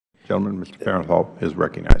Gentleman, Mr. Farenthold, is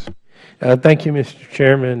recognized. Thank you, Mr.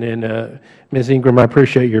 Chairman. And Ms. Ingram, I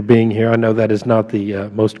appreciate your being here. I know that is not the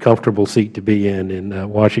most comfortable seat to be in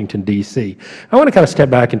Washington, D.C. I want to kind of step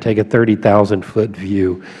back and take a 30,000-foot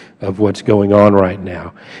view of what's going on right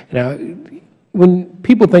now. Now, when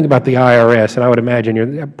people think about the IRS, and I would imagine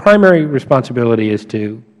your primary responsibility is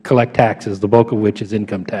to collect taxes, the bulk of which is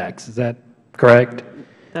income tax. Is that correct?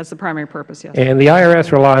 That's the primary purpose, yes. And the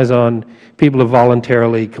IRS relies on people to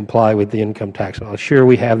voluntarily comply with the income tax law. Sure,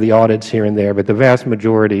 we have the audits here and there, but the vast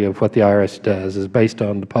majority of what the IRS does is based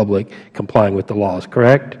on the public complying with the laws,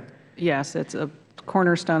 correct? Yes, it's a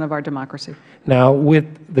cornerstone of our democracy. Now,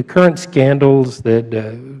 with the current scandals that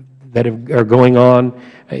are going on,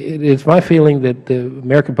 it's my feeling that the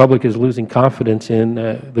American public is losing confidence in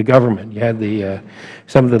the government. You had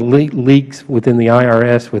some of the leaks within the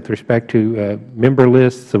IRS with respect to member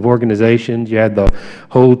lists of organizations. You had the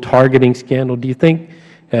whole targeting scandal. Do you think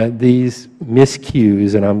these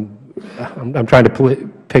miscues, and I'm trying to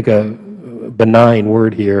pick a benign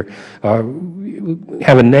word here,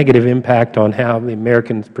 have a negative impact on how the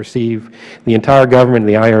Americans perceive the entire government, and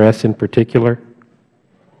the IRS in particular?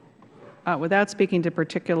 Without speaking to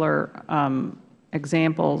particular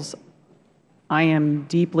examples, I am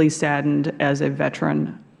deeply saddened as a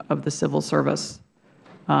veteran of the civil service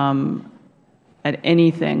at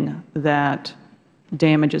anything that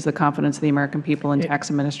damages the confidence of the American people in tax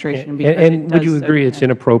administration. And would you agree it's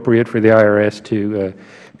inappropriate for the IRS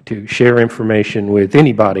to share information with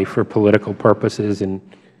anybody for political purposes? And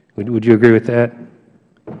would you agree with that?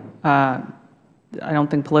 I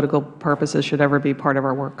don't think political purposes should ever be part of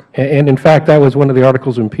our work. And in fact, that was one of the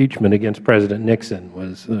articles of impeachment against President Nixon.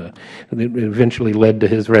 That eventually led to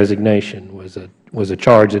his resignation. Was a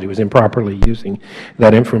charge that he was improperly using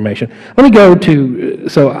that information. Let me go to.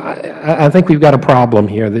 So I think we've got a problem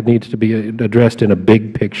here that needs to be addressed in a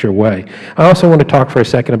big picture way. I also want to talk for a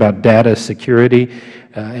second about data security.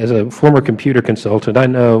 As a former computer consultant, I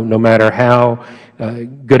know no matter how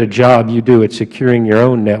good a job you do at securing your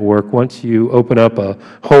own network, once you open up a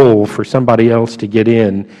hole for somebody else to get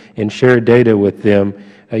in and share data with them,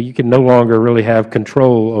 you can no longer really have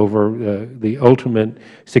control over the ultimate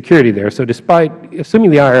security there. So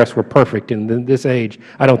assuming the IRS were perfect in this age,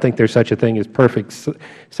 I don't think there's such a thing as perfect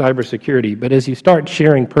cybersecurity. But as you start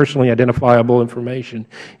sharing personally identifiable information,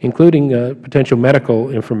 including potential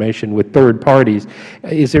medical information with third parties,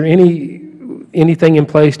 is there anything in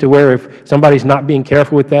place to where if somebody's not being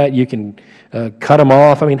careful with that, you can cut them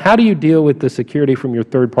off? I mean, how do you deal with the security from your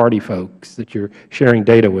third-party folks that you're sharing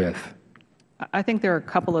data with? I think there are a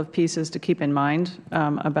couple of pieces to keep in mind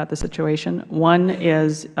about the situation. One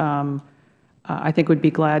is I think we'd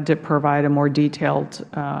be glad to provide a more detailed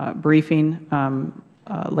briefing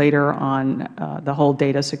later on the whole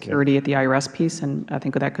data security at the IRS piece, and I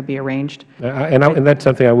think that could be arranged. And that's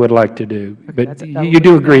something I would like to do. But you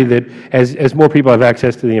do agree that as more people have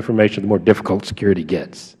access to the information, the more difficult security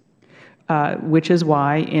gets. Which is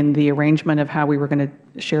why in the arrangement of how we were going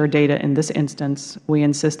to share data in this instance, we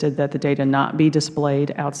insisted that the data not be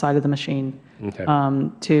displayed outside of the machine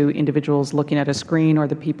to individuals looking at a screen or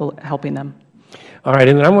the people helping them. All right,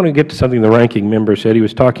 and then I want to get to something the ranking member said. He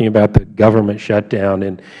was talking about the government shutdown,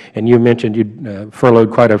 and you mentioned you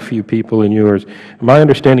furloughed quite a few people in yours. My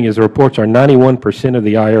understanding is the reports are 91% of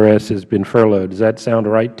the IRS has been furloughed. Does that sound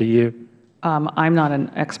right to you? I'm not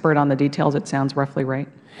an expert on the details. It sounds roughly right.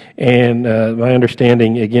 And my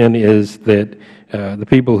understanding, again, is that the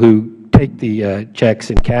people who take the checks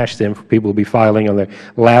and cash them for people who will be filing on the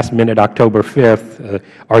last minute, October 5th,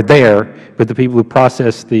 are there, but the people who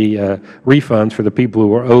process the refunds for the people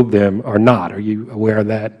who are owed them are not. Are you aware of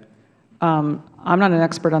that? I'm not an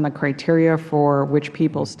expert on the criteria for which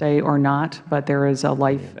people stay or not, but there is a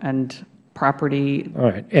life and property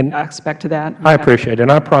aspect to that. I appreciate it.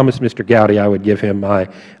 And I promised Mr. Gowdy I would give him my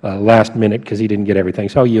last minute because he didn't get everything.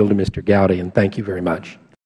 So I'll yield to Mr. Gowdy, and thank you very much.